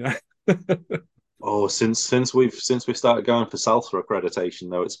evening. Oh, since we've started going for seltzer accreditation,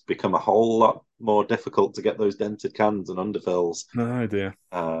 though, it's become a whole lot more difficult to get those dented cans and underfills. No dear.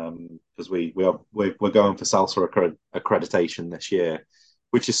 Because we're going for seltzer accreditation this year,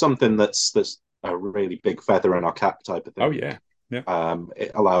 which is something that's a really big feather in our cap type of Oh thing. yeah. Yeah.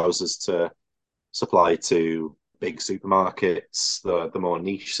 It allows us to supply to big supermarkets, the more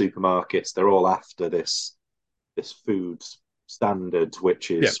niche supermarkets. They're all after this food standard, Yeah.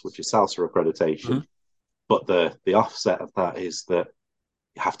 which is salsa accreditation. Mhm. But the offset of that is that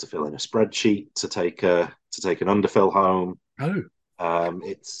you have to fill in a spreadsheet to take an underfill home. Oh,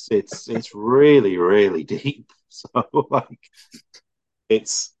 It's really really deep. So like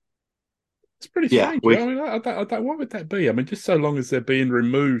it's it's pretty yeah strange. I we mean, I don't, what would that be? I mean, just so long as they're being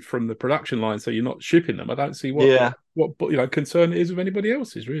removed from the production line, so you're not shipping them, I don't see yeah what concern it is with anybody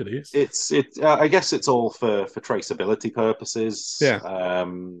else's. Really, I guess it's all for traceability purposes, yeah.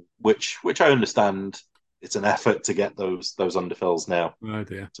 which I understand. It's an effort to get those underfills now, Oh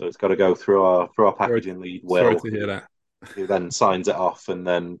dear. so it's got to go through our Sorry, packaging lead sorry Will, to hear that. who then signs it off, and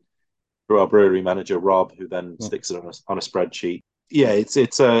then through our brewery manager Rob, who then Well, sticks it on a spreadsheet. Yeah, it's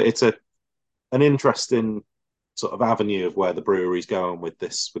a an interesting sort of avenue of where the brewery's going with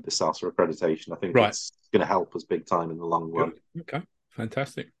this salsa accreditation. I think right. it's going to help us big time in the long run. Good. Okay.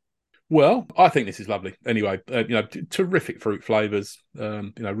 Fantastic. Well, I think this is lovely. Anyway, terrific fruit flavors.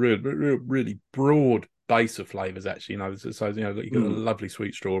 Really broad base of flavors. Actually, so you got a Mm. lovely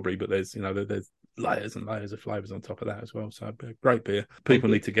sweet strawberry, but there's layers and layers of flavors on top of that as well. So great beer. It, People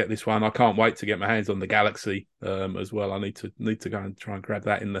need it, to get this one. I can't wait to get my hands on the Galaxy as well. I need to go and try and grab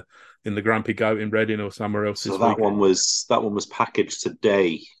that in the Grumpy Goat in Reading or somewhere else so this weekend. that one was packaged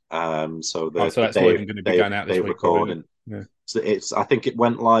today. So Oh, so the that's not even going to be going out day this of week, probably. recording. Yeah. So it's I think it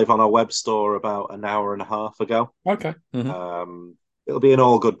went live on our web store about an hour and a half ago. Okay. It'll be in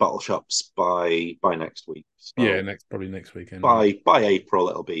all good bottle shops by next week. Yeah, So probably next weekend. Yeah. by April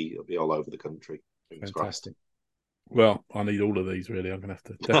it'll be all over the country. Fingers crossed. Fantastic. Well, I need all of these really. I'm going to have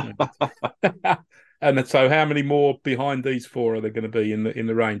to definitely. And so, how many more behind these four are there going to be in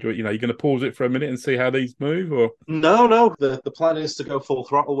the range? Or, you're going to pause it for a minute and see how these move, or No. The plan is to go full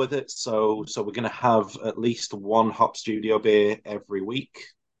throttle with it. So we're going to have at least one hop studio beer every week.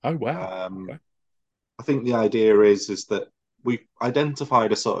 oh wow, Um, okay, I think the idea is that we've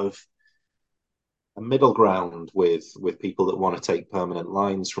identified a sort of a middle ground with people that want to take permanent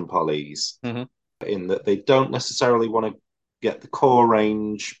lines from Pollys, mm-hmm. in that they don't necessarily want to get the core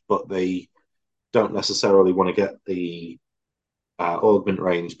range, but they don't necessarily want to get the augment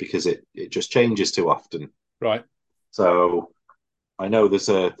range because it just changes too often. Right, So I know there's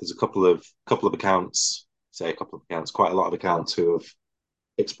a couple of accounts, say a couple of accounts, quite a lot of accounts who have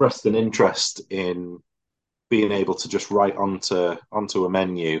expressed an interest in being able to just write onto a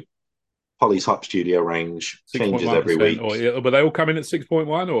menu. Pollys Hop Studio range six point changes one every percent, week. or but they all come in at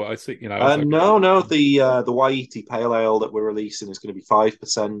 6.1, or I think it's okay. No, the Waiti Pale Ale that we're releasing is going to be 5%. I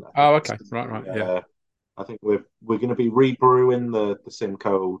think Oh, it's okay, going to right, be. yeah, I think we're going to be rebrewing the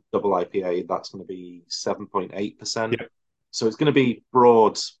Simcoe double IPA. That's going to be 7.8%. yeah, So it's going to be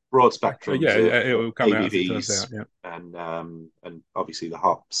broad spectrums it of will come out as it turns ABVs out. Yeah, and obviously the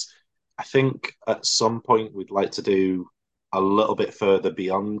hops. I think at some point we'd like to do a little bit further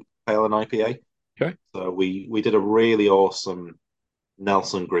beyond pale and IPA. okay, So we did a really awesome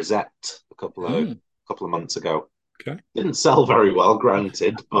Nelson Grisette couple of months ago. okay. Didn't sell very well,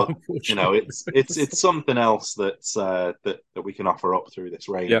 granted, but you know Unfortunately, it's something else that we can offer up through this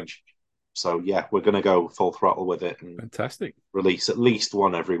yeah, range. So yeah, we're going to go full throttle with it and fantastic. release at least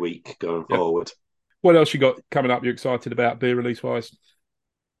one every week going Yeah. forward. What else you got coming up? You're excited about beer release wise?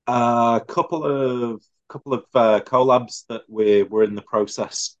 A couple of collabs that we're in the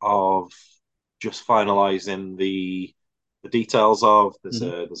process of just finalising the details of. Mm-hmm.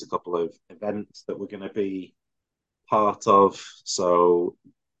 There's a couple of events that we're going to be part of. So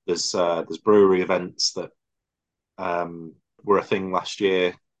there's brewery events that were a thing last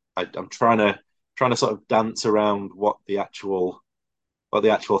year. I'm trying to sort of dance around what the actual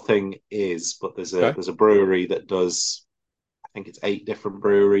thing is, but Okay. there's a brewery that does, I think it's 8 different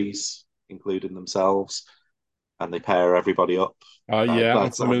breweries, including themselves, and they pair everybody up. Yeah,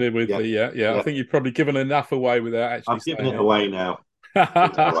 I'm familiar with Yeah, the yeah. I yeah. think you've probably given enough away without actually I've given saying it away now.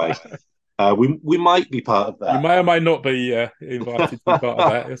 Given it away. it. We might be part of You that. may or may not be invited to be part of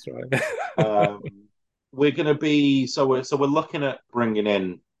that. That's right. um, we're going to be we're looking at bringing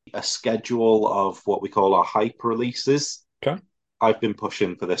in a schedule of what we call our hype releases. Okay. I've been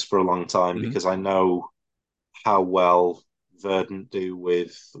pushing for this for a long time Mm-hmm. because I know how well Verdant do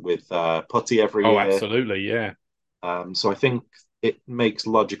with putty every Oh, year. absolutely. Yeah. So I think it makes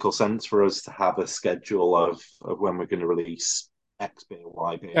logical sense for us to have a schedule of when we're going to release X beer,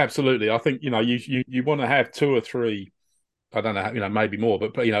 Y beer. Absolutely. I think, you want to have two or three, I don't know, maybe more,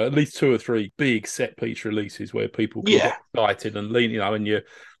 but at least two or three big set piece releases where people can Yeah, get excited and lean, and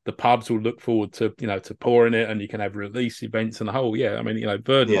the pubs will look forward to to pouring it, and you can have release events and the whole. Yeah, I mean,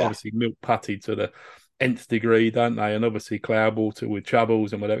 Verdant Yeah, obviously milk putty to the nth degree, don't they? And obviously Cloudwater with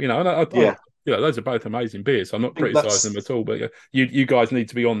Troubles and whatever. And yeah. those are both amazing beers. So I'm not I think criticising them that's at all, but you guys need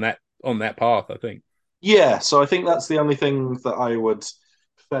to be on that path, I think. yeah. So I think that's the only thing that I would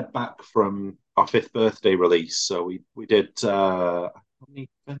fed back from our fifth birthday release. So we did how many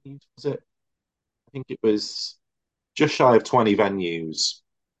venues was it? I think it was just shy of 20 venues,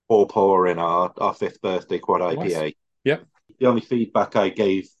 all pour in our fifth birthday quad Nice. IPA. Yep. The only feedback I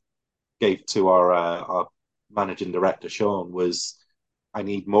gave to our managing director Sean was I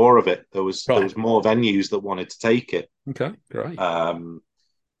need more of it. There Right. was more venues that wanted to take it, Okay. Great. um,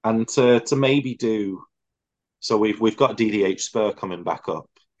 and to maybe do so. We've got DDH Spur coming back up.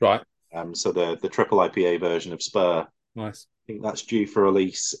 Right. So the triple IPA version of Spur. I Nice. think that's due for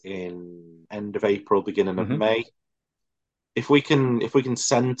release in end of April, beginning of Hmm. May. If we can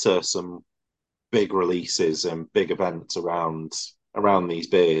center some big releases and big events around these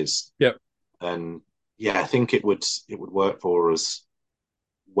beers, Yep. then yeah, I think it would work for us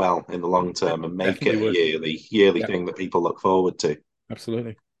well in the long term and make Definitely it a would. yearly Yep. thing that people look forward to.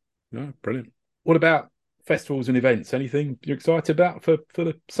 Absolutely. No, brilliant. What about festivals and events? Anything you're excited about for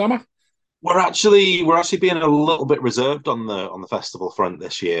the summer? We're actually being a little bit reserved on the festival front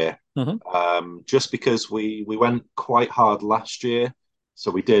this year, Hmm. just because we went quite hard last year. So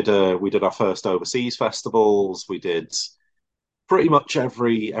we did our first overseas festivals. We did pretty much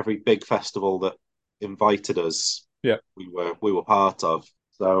every big festival that invited us. Yeah. We were part of.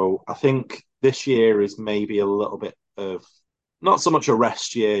 So I think this year is maybe a little bit of not so much a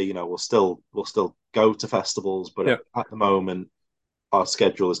rest year. We'll still go to festivals, but Yeah. at the moment our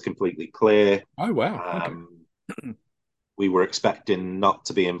schedule is completely clear. Oh wow. Okay. Um, we were expecting not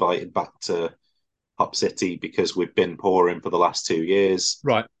to be invited back to Hop City because we've been pouring for the last 2 years.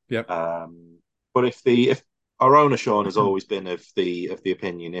 Right. Yep. Um, but if our owner Sean has always been of the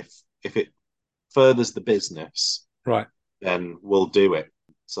opinion if it furthers the business, Right. then we'll do it.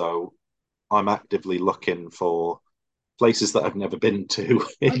 So I'm actively looking for places that I've never been to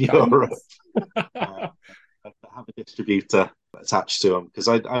in Okay. Europe Nice. uh, that have a distributor attached to them. Because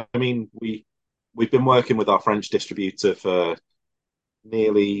I mean, we've been working with our French distributor for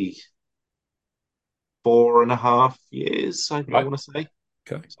nearly 4.5 years, I Right. want to say.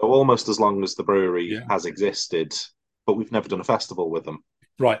 Okay. So almost as long as the brewery Yeah. has existed, but we've never done a festival with them.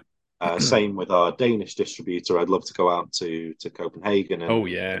 Right. Same with our Danish distributor. I'd love to go out to Copenhagen Oh and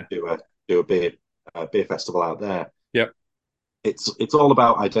yeah. do a beer festival out there. Yep. It's all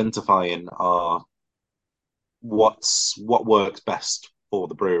about identifying our what works best for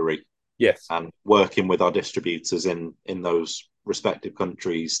the brewery Yes. and working with our distributors in those respective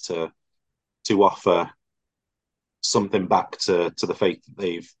countries to offer something back to the faith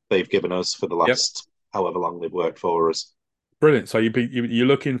that they've given us for the Yep. last however long they've worked for us. Brilliant. So you're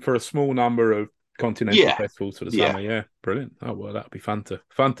looking for a small number of continental Yeah, festivals for the yeah, summer. Yeah. Brilliant. Oh well, that'll be fun to.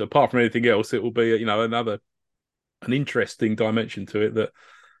 Apart from anything else, it will be another an interesting dimension to it that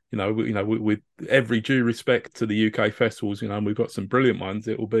with every due respect to the UK festivals, and we've got some brilliant ones.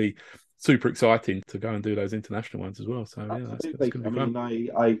 It will be super exciting to go and do those international ones as well. So yeah, that's absolutely. going I to be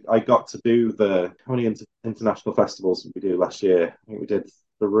fun. mean, I got to do the how many international festivals did we do last year? I think we did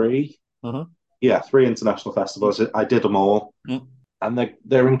three. Uh-huh. Yeah, three international festivals. I did them all, Mm. and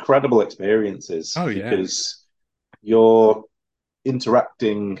they're incredible experiences Oh yeah, because you're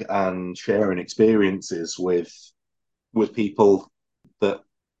interacting and sharing experiences with people that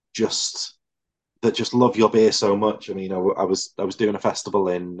just just love your beer so much. I mean, I was doing a festival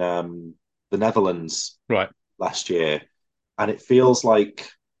in the Netherlands right. last year, and it feels like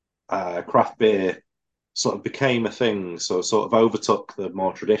craft beer sort of became a thing, so sort of overtook the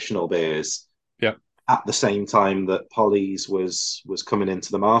more traditional beers Yeah, at the same time that Pollys was coming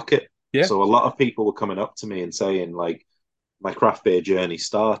into the market. yeah. So a lot of people were coming up to me and saying like, my craft beer journey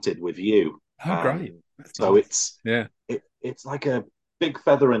started with you. Oh great. That's So nice. Yeah. it's like a big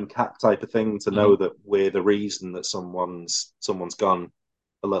feather and cap type of thing to Hmm. know that we're the reason that someone's gone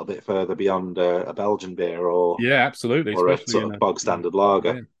a little bit further beyond a Belgian beer Yeah, absolutely. or a Especially sort in of bog a standard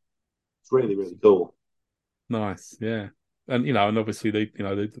lager. yeah. It's really cool. Nice. Yeah. And and obviously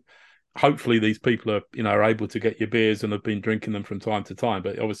hopefully these people are are able to get your beers and have been drinking them from time to time,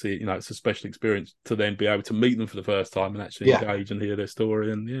 but obviously it's a special experience to then be able to meet them for the first time and actually Yeah, engage and hear their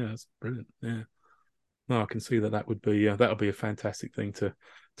story. And yeah, it's brilliant. Yeah, no, I can see that would be that'll be a fantastic thing to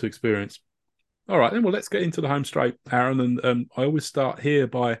experience. All right, then, well, let's get into the home straight, Aaron. And I always start here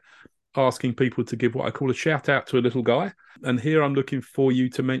by asking people to give what I call a shout out to a little guy. And here I'm looking for you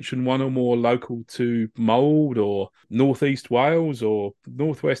to mention one or more local to Mould or Northeast Wales or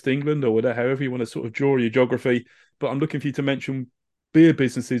Northwest England or whatever, however you want to sort of draw your geography. But I'm looking for you to mention beer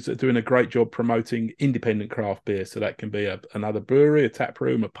businesses that are doing a great job promoting independent craft beer. So that can be another brewery, a tap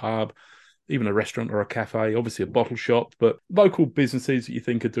room, a pub, even a restaurant or a cafe, obviously a bottle shop, but local businesses that you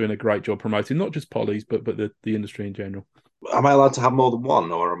think are doing a great job promoting not just Pollys, but the industry in general. Am I allowed to have more than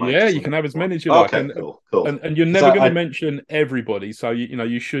one, or am I Yeah, just you can limited have to as one? many as you like, Okay, and cool, cool. and you're Because never going to mention everybody, so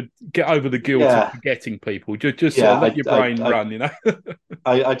you should get over the guilt of yeah, forgetting people. Just sort yeah, of let your brain run,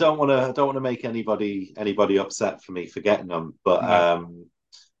 I don't want to make anybody upset for me forgetting them, but No,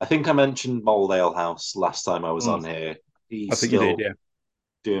 I think I mentioned Mold Ale House last time I was mm, on here. I He's think you did. still Yeah,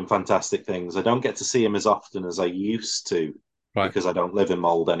 doing fantastic things. I don't get to see him as often as I used to right. because I don't live in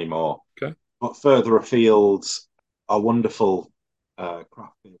Mold anymore. Okay, But further afield, a wonderful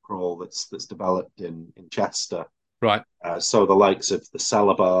craft beer crawl that's developed in Chester. right. So the likes of the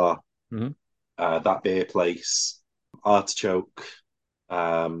Cellar Bar, Mm-hmm. that beer place, Artichoke,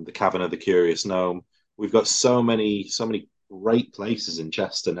 the Cavern of the Curious Gnome. We've got so many great places in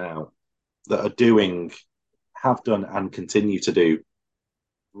Chester now that are doing, have done, and continue to do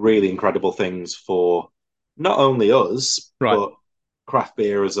really incredible things for not only us Right. but craft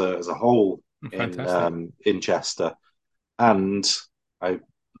beer as a whole Fantastic. in Chester. And I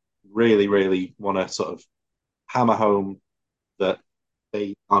really want to sort of hammer home that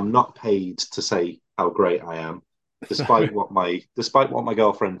they are not paid to say how great I am, despite what my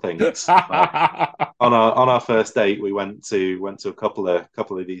girlfriend thinks. Like on our first date, we went to a couple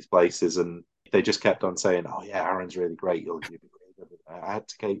of these places, and they just kept on saying, "Oh yeah, Aaron's really great. You'll be really good." I had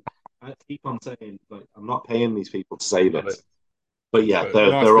to keep on saying, like, I'm not paying these people to say Love it. this, but yeah, But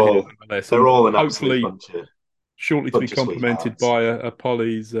nice to hear nonetheless, they're and all an absolute hopefully shortly to be bunch of complimented sweethearts. by a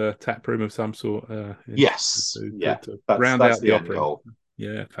Polly's tap room of some sort Yes, to yeah, round that's out the the end offering. goal.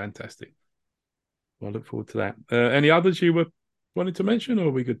 Yeah, fantastic. Well, I look forward to that. Any others you were wanting to mention, or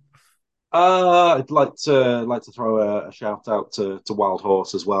are we good? I'd like to throw a shout out to Wild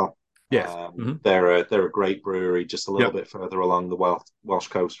Horse as well. Yes. Hmm. They're a great brewery, just a little Yep. bit further along the Welsh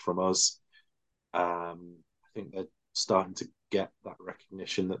coast from us. I think they're starting to get that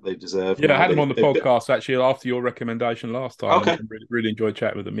recognition that they deserve Yeah, I now. had them on the They've got podcast actually after your recommendation last time, and okay, really enjoyed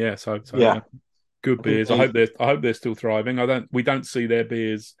chatting with them. Yeah, so yeah. good I think beers. they I hope they're still thriving. We don't see their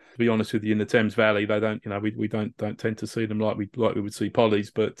beers, to be honest with you, in the Thames Valley. They don't, we don't tend to see them like we would see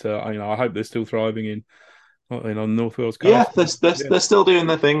Polly's, but I hope they're still thriving in on North Wales yeah, coast. Yeah, they're still doing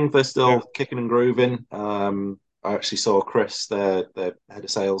their thing. They're yeah. still kicking and grooving. I actually saw Chris, their head of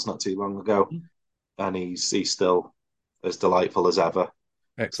sales, not too long ago, and he's still as delightful as ever.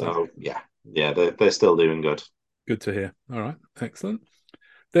 Excellent. So yeah, they're still doing good. Good to hear. All right, excellent.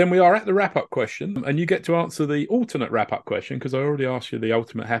 Then we are at the wrap up question, and you get to answer the alternate wrap up question because I already asked you the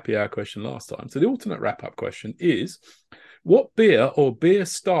ultimate happy hour question last time. So the alternate wrap up question is: what beer or beer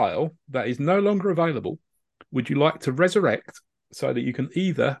style that is no longer available would you like to resurrect so that you can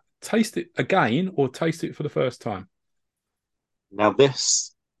either taste it again or taste it for the first time? Now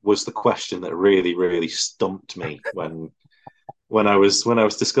this was the question that really stumped me when I was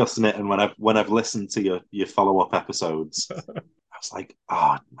discussing it, and when I've listened to your follow up episodes. I was like,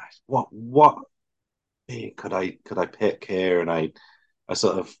 oh, what beer could I pick here? And I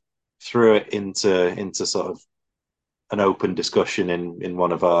sort of threw it into sort of an open discussion in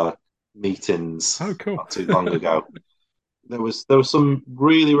one of our meetings Oh, cool. not too long ago. There was some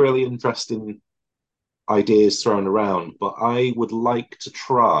really interesting ideas thrown around, but I would like to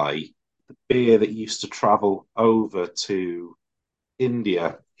try the beer that used to travel over to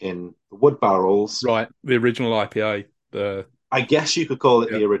India in the wood barrels. Right, the original IPA. The I guess you could call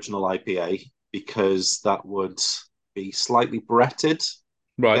it Yeah. the original IPA because that would be slightly bretted,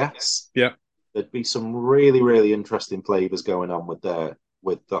 I Right. guess. Yeah. There'd be some really interesting flavors going on with that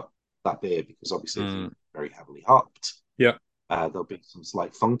beer because obviously it's Mm. very heavily hopped. Yeah. There'll be some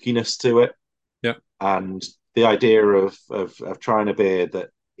slight funkiness to it, Yeah. and the idea of trying a beer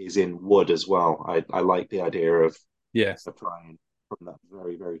that is in wood as well. I like the idea Yes. of trying from that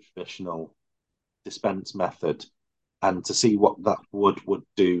very traditional dispense method and to see what that would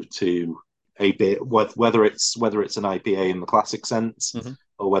do to a beer, whether it's an IPA in the classic sense Hmm.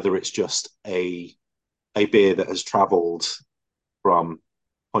 or whether it's just a beer that has travelled from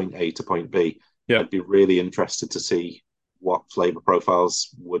point A to point B. Yeah. I'd be really interested to see what flavour profiles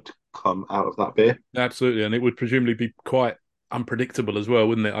would come out of that beer. Absolutely, and it would presumably be quite unpredictable as well,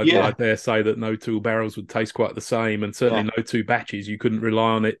 wouldn't it? I Yeah, dare say that no two barrels would taste quite the same, and yeah, certainly no two batches. You couldn't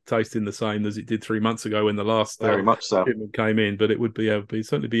rely on it tasting the same as it did 3 months ago when the last very much so. shipment came in. But it would be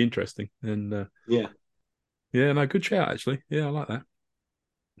certainly be interesting. And Yeah, yeah, no, good shout actually. Yeah, I like that.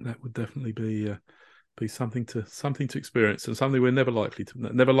 That would definitely be something to experience, and something we're never likely to,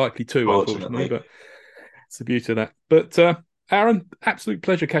 unfortunately. fortunately. But it's the beauty of that. But Aaron, absolute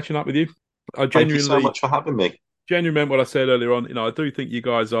pleasure catching up with you. I Thank you so much for having me. genuinely meant what I said earlier on. I do think you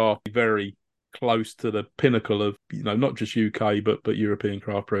guys are very close to the pinnacle of not just UK but European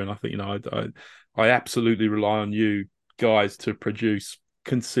craft brew, and I think I absolutely rely on you guys to produce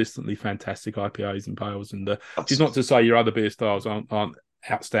consistently fantastic IPAs and pales. And which is not That's to say your other beer styles aren't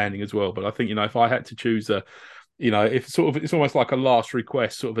outstanding as well, but I think if I had to choose if it's almost like a last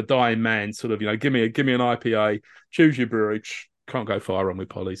request, sort of a dying man, sort of give me an IPA, choose your brewery. Can't go far wrong with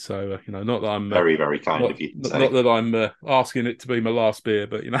Pollys. So not that I'm very, very kind not of you to not say. that I'm asking it to be my last beer,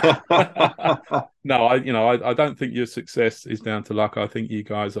 but no, I don't think your success is down to luck. I think you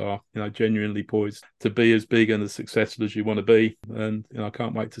guys are genuinely poised to be as big and as successful as you want to be, and I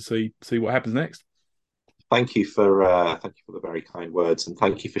can't wait to see what happens next. Thank you for the very kind words, and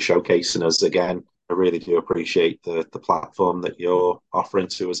thank you for showcasing us again. I really do appreciate the platform that you're offering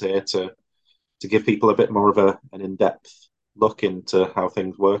to us here to give people a bit more of an in depth look into how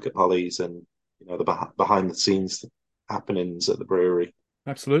things work at Pollys and the behind the scenes happenings at the brewery.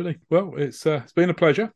 Absolutely. Well, it's been a pleasure.